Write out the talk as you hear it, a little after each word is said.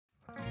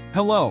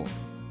Hello.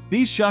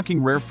 These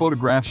shocking rare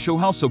photographs show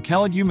how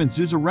so-called human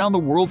zoos around the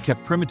world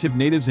kept primitive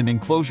natives in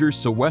enclosures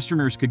so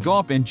Westerners could go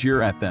up and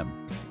jeer at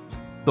them.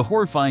 The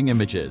horrifying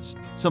images,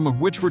 some of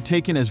which were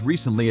taken as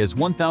recently as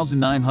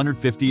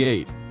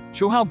 1958,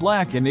 show how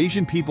Black and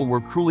Asian people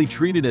were cruelly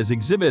treated as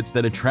exhibits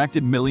that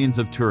attracted millions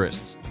of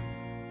tourists.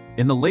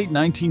 In the late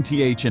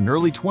 19th and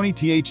early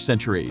 20th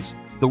centuries,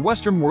 the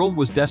Western world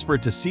was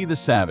desperate to see the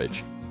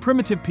savage,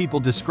 primitive people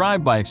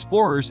described by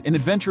explorers and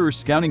adventurers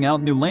scouting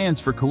out new lands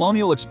for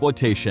colonial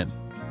exploitation.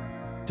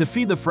 To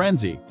feed the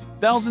frenzy,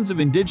 thousands of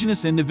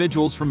indigenous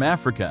individuals from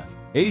Africa,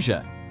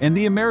 Asia, and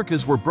the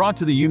Americas were brought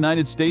to the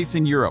United States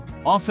and Europe,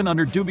 often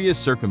under dubious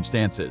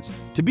circumstances,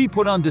 to be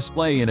put on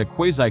display in a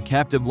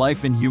quasi-captive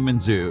life in human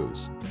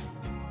zoos.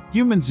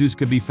 Human zoos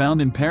could be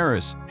found in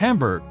Paris,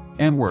 Hamburg,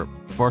 Antwerp,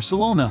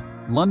 Barcelona,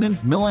 London,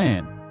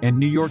 Milan, and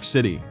New York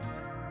City.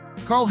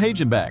 Carl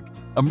Hagenbeck,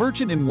 a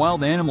merchant in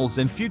wild animals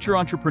and future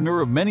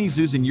entrepreneur of many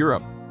zoos in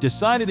Europe,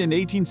 decided in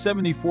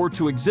 1874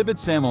 to exhibit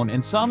Samoan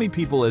and Sami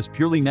people as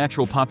purely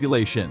natural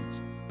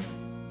populations.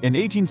 In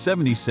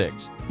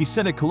 1876, he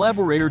sent a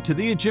collaborator to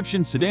the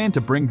Egyptian Sudan to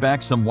bring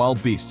back some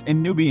wild beasts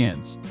and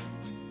Nubians.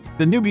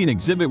 The Nubian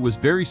exhibit was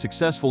very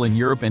successful in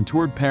Europe and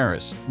toured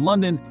Paris,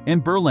 London,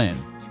 and Berlin.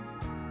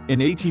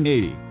 In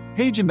 1880,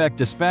 Hagenbeck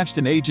dispatched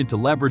an agent to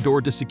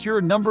Labrador to secure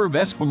a number of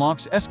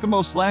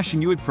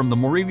Eskimo/Inuit from the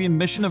Moravian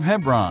mission of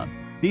Hebron.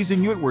 These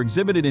Inuit were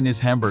exhibited in his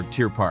Hamburg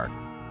Tier Park.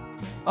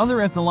 Other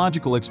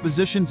ethnological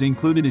expositions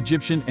included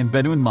Egyptian and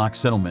Bedouin mock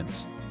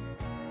settlements.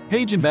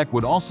 Hagenbeck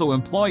would also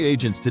employ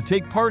agents to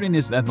take part in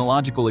his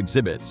ethnological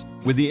exhibits,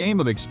 with the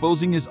aim of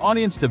exposing his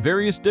audience to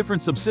various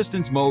different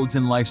subsistence modes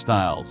and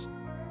lifestyles.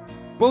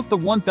 Both the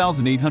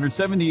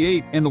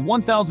 1878 and the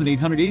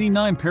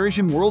 1889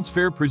 Parisian World's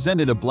Fair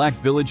presented a black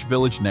village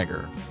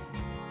Nègre.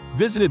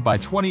 Visited by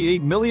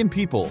 28 million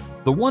people,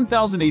 the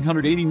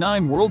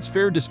 1889 World's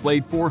Fair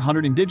displayed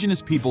 400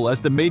 indigenous people as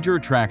the major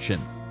attraction.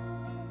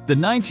 The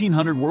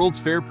 1900 World's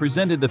Fair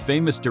presented the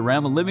famous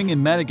Diorama living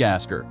in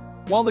Madagascar,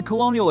 while the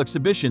colonial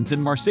exhibitions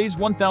in Marseille's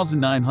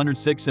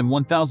 1906 and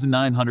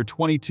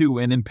 1922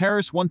 and in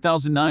Paris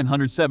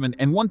 1907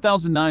 and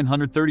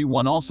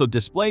 1931 also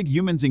displayed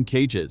humans in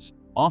cages,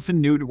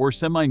 often nude or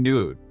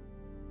semi-nude.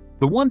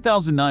 The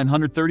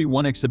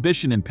 1931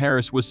 exhibition in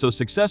Paris was so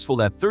successful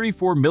that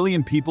 34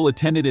 million people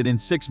attended it in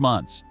 6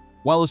 months,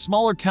 while a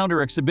smaller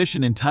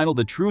counter-exhibition entitled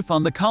The Truth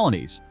on the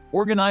Colonies,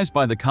 organized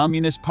by the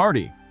Communist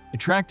Party,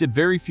 attracted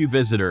very few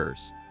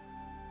visitors.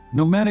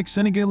 Nomadic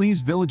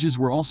Senegalese villages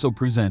were also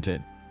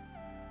presented.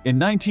 In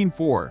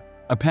 1904,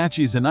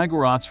 Apaches and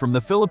Igorots from the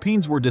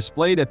Philippines were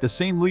displayed at the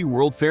St. Louis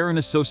World Fair in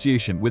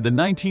association with the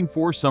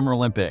 1904 Summer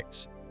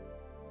Olympics.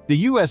 The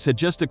U.S. had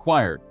just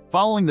acquired,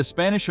 following the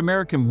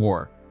Spanish-American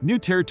War, new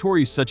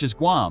territories such as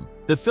Guam,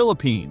 the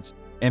Philippines,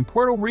 and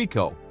Puerto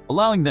Rico,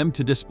 allowing them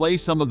to display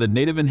some of the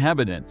native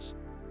inhabitants.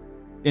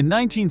 In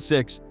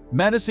 1906,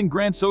 Madison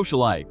Grant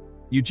socialite,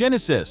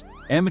 eugenicist,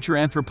 amateur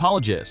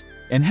anthropologist,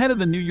 and head of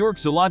the New York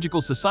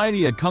Zoological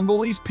Society had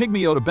Congolese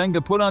pygmy Ota Benga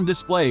put on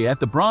display at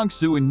the Bronx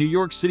Zoo in New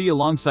York City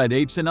alongside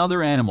apes and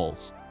other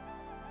animals.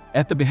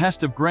 At the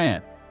behest of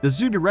Grant, the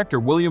zoo director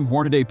William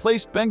Hornaday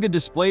placed Benga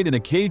displayed in a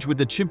cage with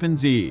the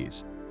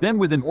chimpanzees, then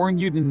with an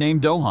orangutan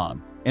named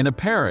Doham, and a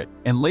parrot,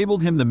 and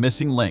labeled him the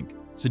missing link,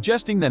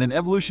 suggesting that in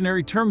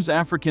evolutionary terms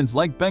Africans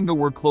like Benga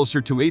were closer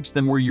to apes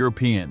than were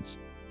Europeans.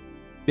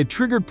 It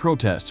triggered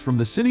protests from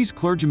the city's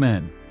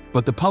clergymen,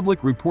 but the public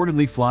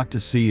reportedly flocked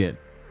to see it.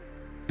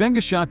 Benga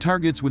shot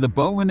targets with a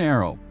bow and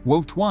arrow,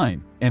 wove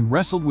twine, and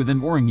wrestled with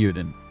an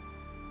orangutan.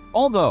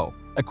 Although,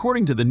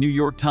 according to the New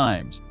York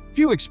Times,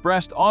 few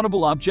expressed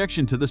audible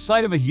objection to the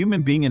sight of a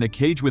human being in a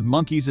cage with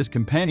monkeys as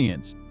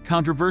companions,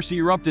 controversy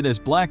erupted as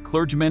black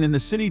clergymen in the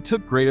city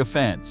took great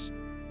offense.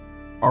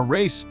 "Our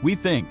race, we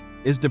think,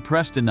 is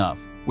depressed enough,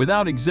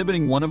 without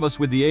exhibiting one of us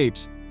with the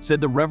apes,"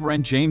 said the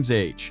Reverend James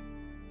H.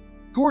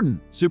 Gordon,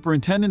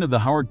 superintendent of the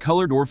Howard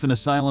Colored Orphan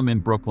Asylum in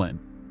Brooklyn.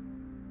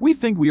 "We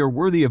think we are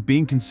worthy of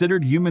being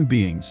considered human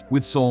beings,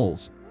 with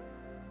souls."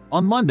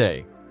 On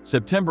Monday,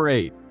 September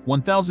 8,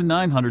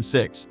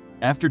 1906,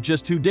 after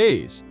just 2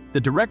 days,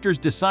 the directors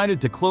decided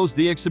to close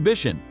the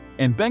exhibition,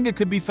 and Benga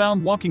could be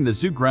found walking the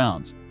zoo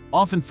grounds,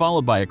 often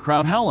followed by a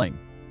crowd howling,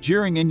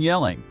 jeering and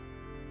yelling.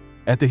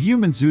 At the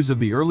human zoos of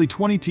the early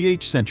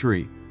 20th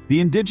century, the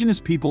indigenous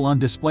people on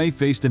display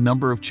faced a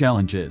number of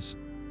challenges.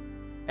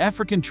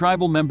 African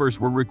tribal members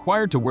were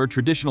required to wear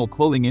traditional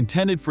clothing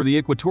intended for the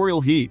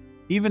equatorial heat,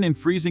 even in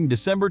freezing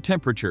December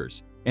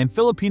temperatures, and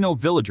Filipino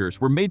villagers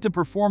were made to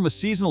perform a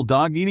seasonal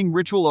dog-eating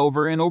ritual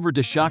over and over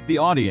to shock the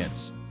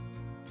audience.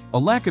 A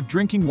lack of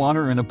drinking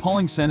water and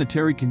appalling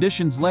sanitary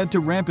conditions led to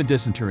rampant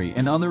dysentery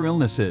and other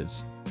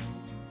illnesses.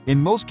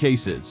 In most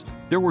cases,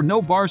 there were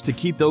no bars to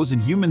keep those in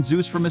human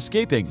zoos from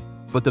escaping,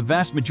 but the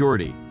vast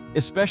majority,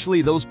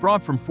 especially those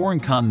brought from foreign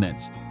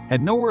continents,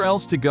 had nowhere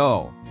else to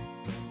go.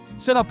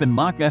 Set up in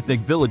mock ethnic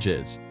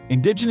villages,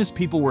 indigenous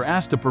people were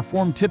asked to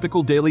perform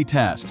typical daily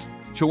tasks,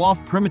 show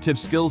off primitive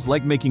skills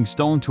like making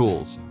stone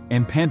tools,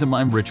 and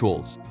pantomime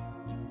rituals.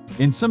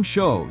 In some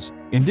shows,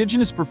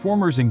 Indigenous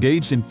performers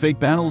engaged in fake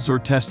battles or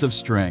tests of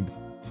strength.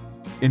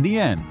 In the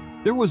end,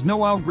 there was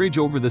no outrage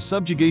over the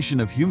subjugation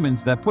of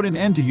humans that put an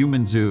end to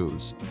human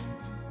zoos.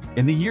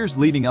 In the years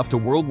leading up to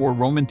World War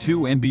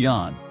II and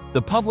beyond,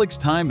 the public's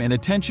time and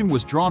attention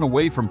was drawn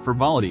away from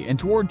frivolity and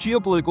toward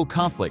geopolitical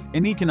conflict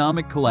and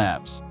economic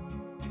collapse.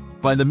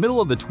 By the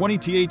middle of the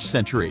 20th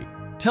century,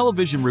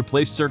 television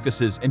replaced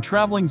circuses and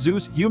traveling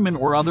zoos, human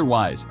or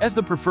otherwise, as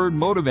the preferred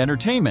mode of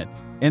entertainment,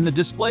 and the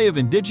display of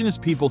indigenous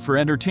people for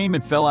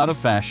entertainment fell out of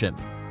fashion.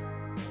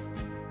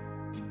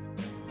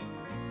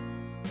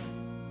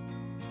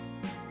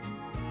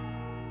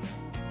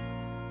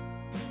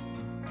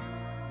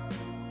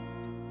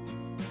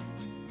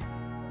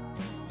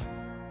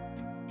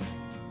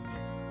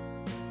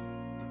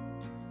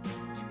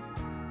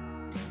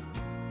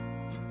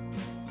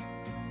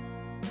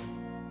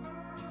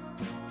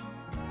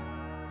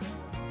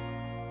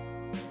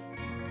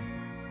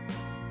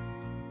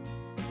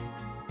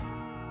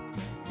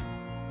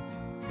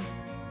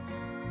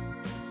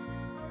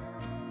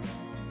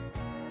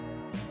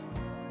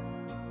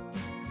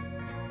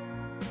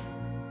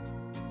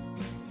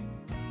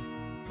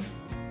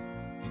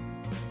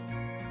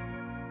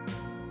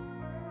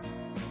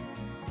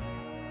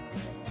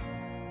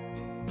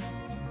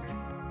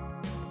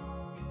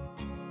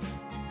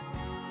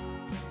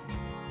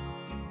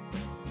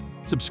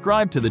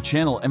 Subscribe to the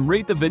channel and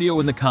rate the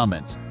video in the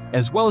comments,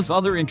 as well as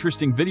other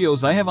interesting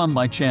videos I have on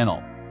my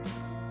channel.